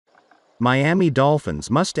Miami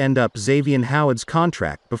Dolphins must end up Xavien Howard's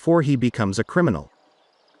contract before he becomes a criminal.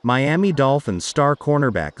 Miami Dolphins star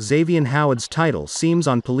cornerback Xavien Howard's title seems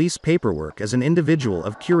on police paperwork as an individual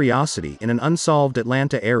of curiosity in an unsolved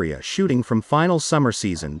Atlanta area shooting from final summer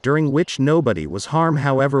season during which nobody was harmed.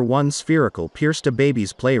 However, one spherical pierced a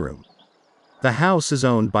baby's playroom. The house is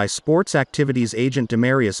owned by sports activities agent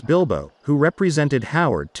Demarius Bilbo, who represented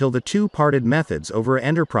Howard till the two parted methods over an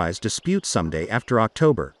enterprise dispute someday after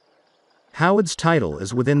October. Howard's title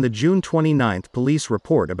is within the June 29 police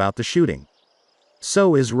report about the shooting.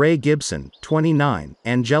 So is Ray Gibson, 29,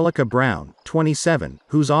 Angelica Brown, 27,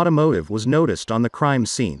 whose automotive was noticed on the crime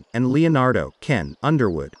scene, and Leonardo Ken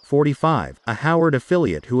Underwood, 45, a Howard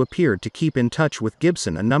affiliate who appeared to keep in touch with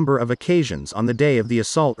Gibson a number of occasions on the day of the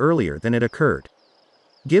assault earlier than it occurred.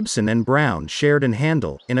 Gibson and Brown shared an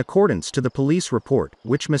handle, in accordance to the police report,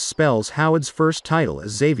 which misspells Howard's first title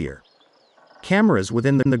as Xavier. Cameras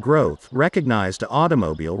within the growth recognized an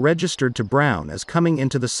automobile registered to Brown as coming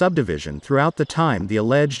into the subdivision throughout the time the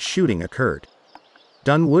alleged shooting occurred.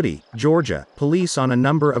 Dunwoody, Georgia, police on a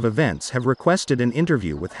number of events have requested an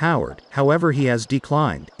interview with Howard, however he has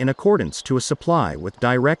declined, in accordance to a supply with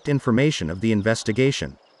direct information of the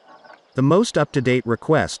investigation. The most up-to-date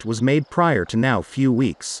request was made prior to now few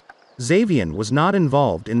weeks. Xavien was not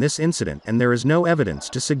involved in this incident and there is no evidence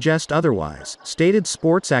to suggest otherwise, stated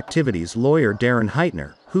sports activities lawyer Darren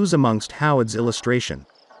Heitner, who's amongst Howard's illustration.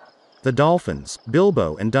 The Dolphins,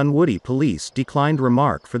 Bilbo and Dunwoody police declined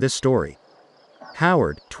remark for this story.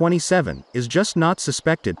 Howard, 27, is just not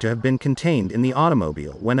suspected to have been contained in the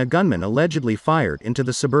automobile when a gunman allegedly fired into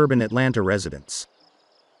the suburban Atlanta residence.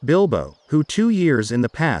 Bilbo, who 2 years in the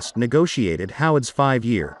past negotiated Howard's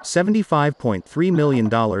 5-year, $75.3 million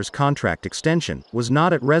contract extension, was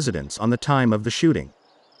not at residence on the time of the shooting.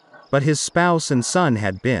 But his spouse and son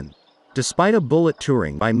had been. Despite a bullet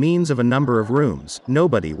touring by means of a number of rooms,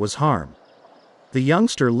 nobody was harmed. The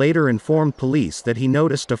youngster later informed police that he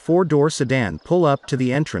noticed a 4-door sedan pull up to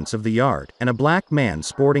the entrance of the yard, and a black man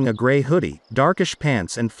sporting a gray hoodie, darkish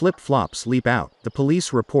pants and flip-flops leap out, the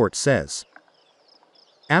police report says.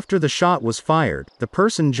 After the shot was fired, the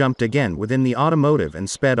person jumped again within the automotive and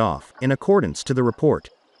sped off, in accordance to the report.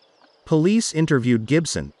 Police interviewed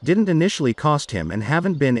Gibson, didn't initially cost him and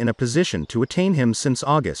haven't been in a position to attain him since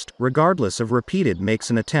August, regardless of repeated makes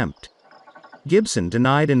an attempt. Gibson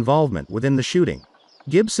denied involvement within the shooting.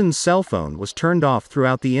 Gibson's cell phone was turned off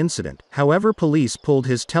throughout the incident, however police pulled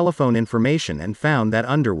his telephone information and found that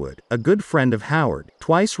Underwood, a good friend of Howard,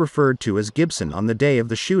 twice referred to as Gibson on the day of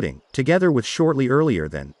the shooting, together with shortly earlier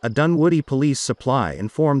than, a Dunwoody police supply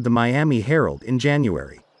informed the Miami Herald in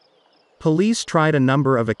January. Police tried a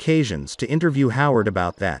number of occasions to interview Howard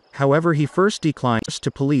about that, however he first declined to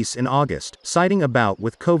police in August, citing a bout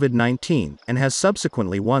with COVID-19, and has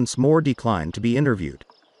subsequently once more declined to be interviewed.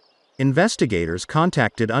 Investigators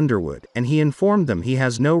contacted Underwood, and he informed them he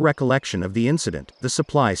has no recollection of the incident, the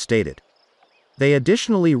supply stated. They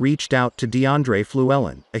additionally reached out to DeAndre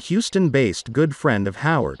Fluellen, a Houston-based good friend of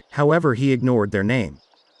Howard, however he ignored their name.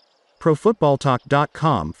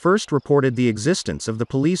 ProFootballTalk.com first reported the existence of the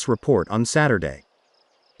police report on Saturday.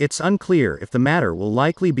 It's unclear if the matter will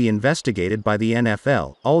likely be investigated by the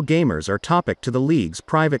NFL, all gamers are topic to the league's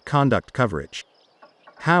private conduct coverage.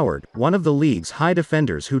 Howard, one of the league's high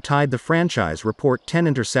defenders who tied the franchise report 10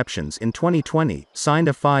 interceptions in 2020, signed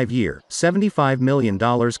a 5-year, $75 million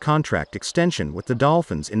contract extension with the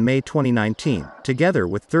Dolphins in May 2019, together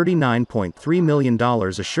with $39.3 million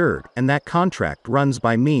assured, and that contract runs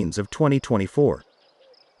by means of 2024.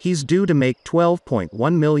 He's due to make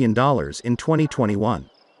 $12.1 million in 2021.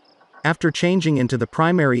 After changing into the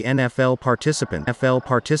primary NFL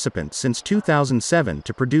participant since 2007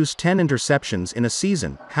 to produce 10 interceptions in a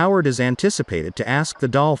season, Howard is anticipated to ask the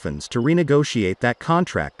Dolphins to renegotiate that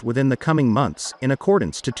contract within the coming months, in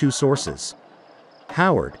accordance to two sources.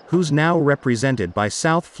 Howard, who's now represented by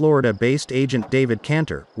South Florida-based agent David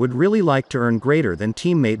Cantor, would really like to earn greater than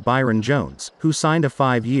teammate Byron Jones, who signed a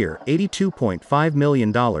 5-year, $82.5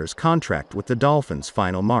 million contract with the Dolphins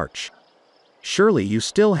final March. Surely you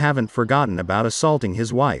still haven't forgotten about assaulting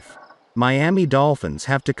his wife. Miami Dolphins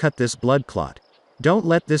have to cut this blood clot. Don't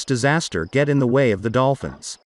let this disaster get in the way of the Dolphins.